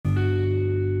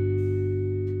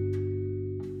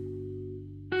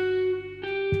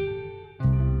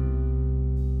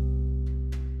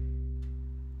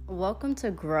Welcome to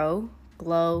Grow,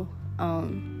 Glow,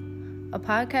 Own, a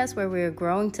podcast where we are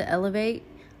growing to elevate,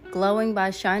 glowing by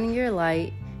shining your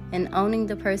light, and owning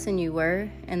the person you were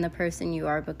and the person you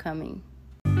are becoming.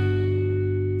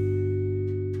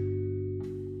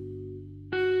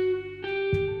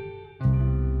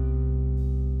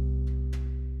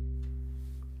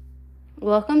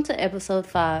 Welcome to episode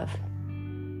 5.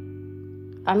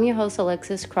 I'm your host,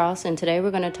 Alexis Cross, and today we're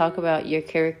going to talk about your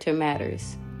character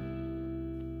matters.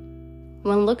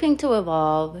 When looking to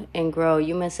evolve and grow,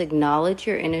 you must acknowledge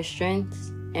your inner strengths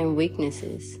and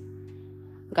weaknesses.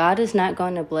 God is not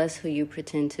going to bless who you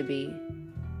pretend to be.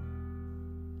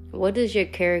 What does your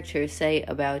character say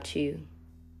about you?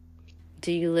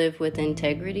 Do you live with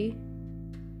integrity?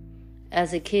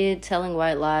 As a kid, telling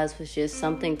white lies was just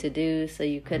something to do so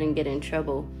you couldn't get in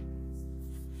trouble.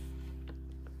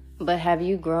 But have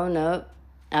you grown up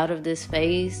out of this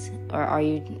phase, or are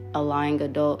you a lying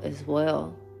adult as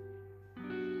well?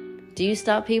 Do you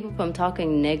stop people from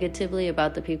talking negatively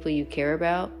about the people you care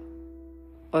about?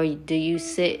 Or do you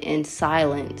sit in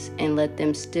silence and let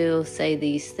them still say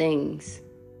these things?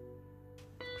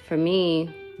 For me,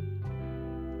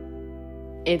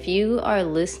 if you are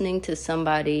listening to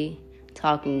somebody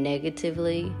talk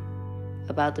negatively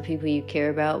about the people you care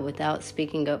about without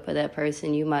speaking up for that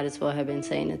person, you might as well have been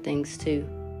saying the things too.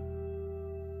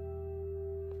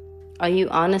 Are you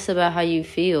honest about how you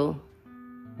feel?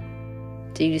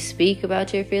 Do you speak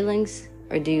about your feelings,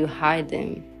 or do you hide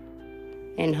them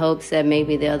in hopes that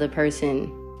maybe the other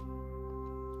person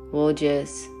will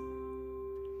just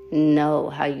know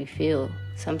how you feel?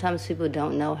 Sometimes people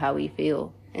don't know how we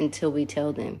feel until we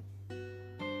tell them.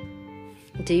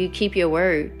 Do you keep your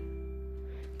word?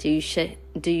 Do you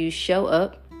show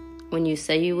up when you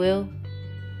say you will?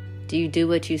 Do you do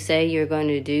what you say you're going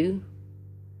to do?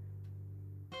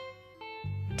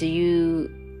 Do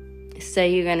you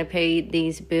say you're going to pay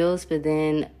these bills, but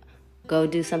then go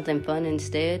do something fun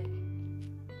instead?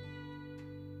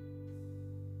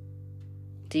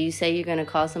 Do you say you're going to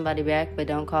call somebody back, but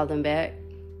don't call them back?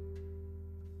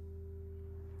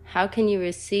 How can you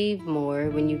receive more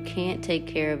when you can't take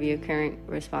care of your current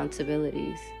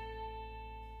responsibilities?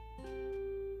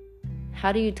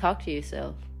 How do you talk to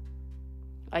yourself?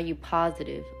 Are you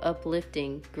positive,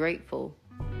 uplifting, grateful?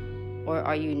 Or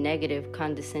are you negative,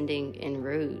 condescending, and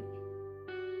rude?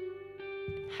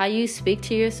 How you speak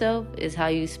to yourself is how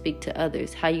you speak to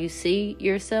others. How you see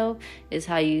yourself is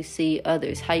how you see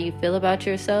others. How you feel about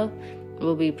yourself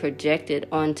will be projected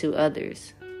onto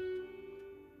others.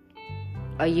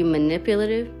 Are you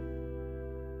manipulative?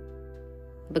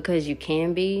 Because you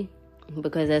can be,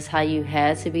 because that's how you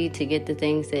had to be to get the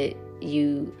things that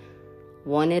you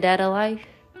wanted out of life?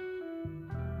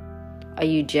 Are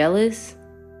you jealous?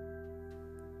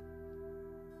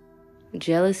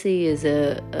 Jealousy is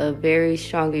a very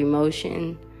strong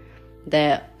emotion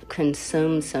that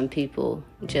consumes some people,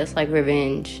 just like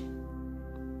revenge.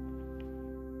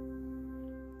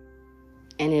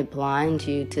 And it blinds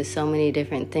you to so many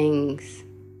different things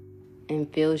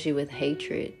and fills you with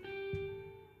hatred.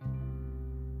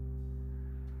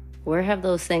 Where have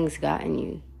those things gotten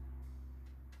you?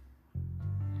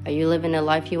 Are you living the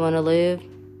life you want to live?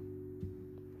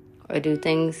 Or do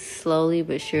things slowly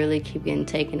but surely keep getting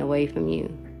taken away from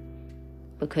you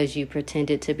because you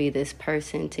pretended to be this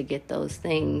person to get those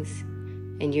things,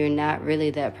 and you're not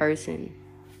really that person?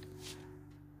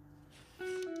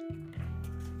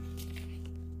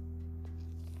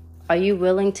 Are you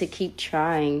willing to keep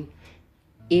trying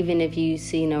even if you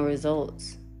see no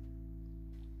results?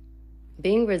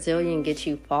 Being resilient gets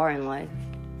you far in life.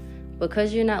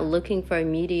 Because you're not looking for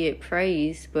immediate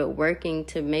praise, but working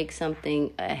to make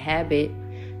something a habit,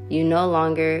 you no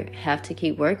longer have to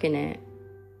keep working at.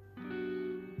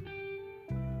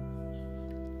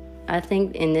 I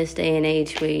think in this day and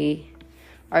age, we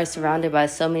are surrounded by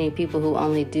so many people who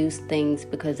only do things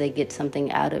because they get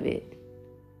something out of it.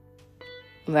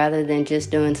 Rather than just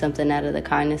doing something out of the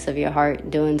kindness of your heart,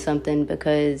 doing something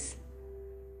because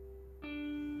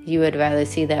you would rather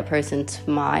see that person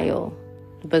smile,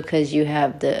 because you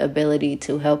have the ability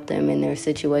to help them in their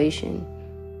situation.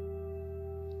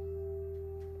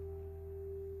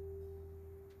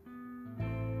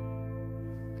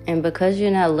 And because you're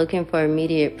not looking for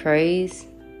immediate praise,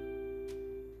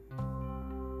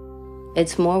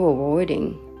 it's more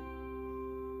rewarding.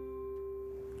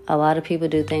 A lot of people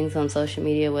do things on social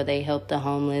media where they help the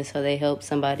homeless, or they help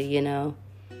somebody, on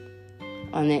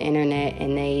the internet,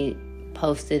 and they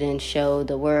post it and show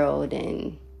the world,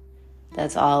 and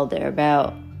that's all they're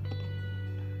about.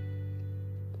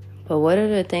 But what are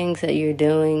the things that you're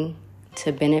doing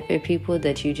to benefit people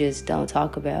that you just don't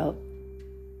talk about?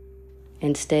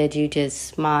 Instead, you just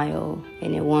smile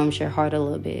and it warms your heart a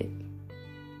little bit.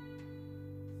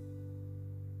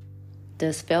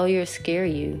 Does failure scare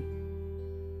you?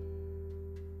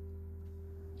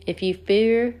 If you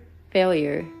fear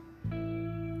failure,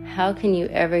 how can you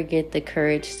ever get the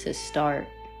courage to start?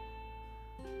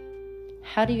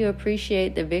 How do you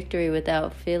appreciate the victory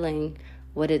without feeling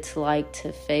what it's like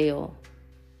to fail?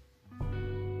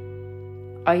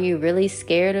 Are you really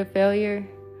scared of failure?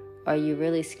 Are you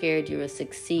really scared you will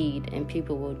succeed and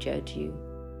people will judge you?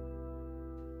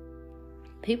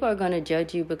 People are going to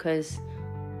judge you because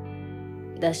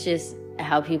that's just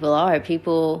how people are.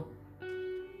 People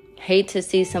hate to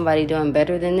see somebody doing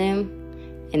better than them.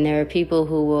 And there are people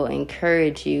who will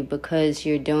encourage you because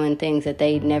you're doing things that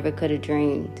they never could have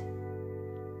dreamed.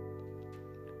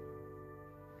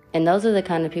 And those are the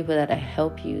kind of people that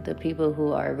help you, the people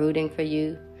who are rooting for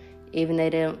you. Even they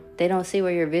don't see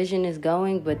where your vision is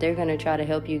going, but they're going to try to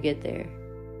help you get there.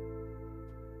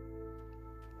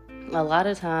 A lot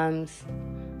of times,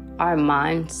 our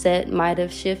mindset might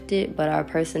have shifted, but our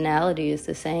personality is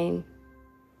the same.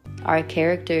 Our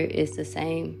character is the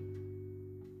same.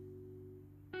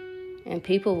 And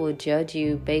people will judge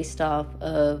you based off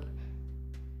of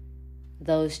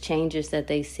those changes that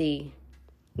they see.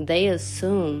 They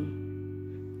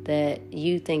assume that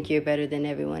you think you're better than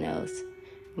everyone else,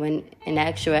 when in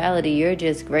actuality, you're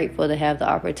just grateful to have the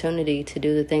opportunity to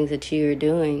do the things that you're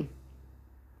doing.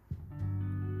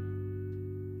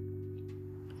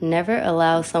 Never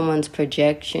allow someone's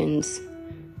projections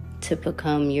to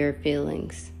become your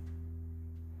feelings.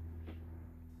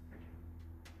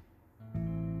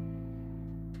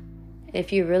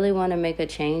 If you really want to make a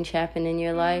change happen in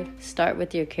your life, start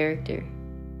with your character.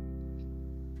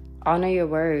 Honor your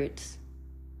words.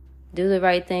 Do the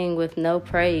right thing with no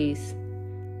praise.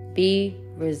 Be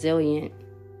resilient.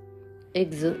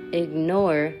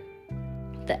 Ignore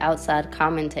the outside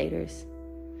commentators.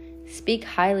 Speak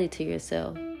highly to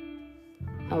yourself.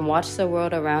 And watch the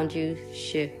world around you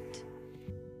shift.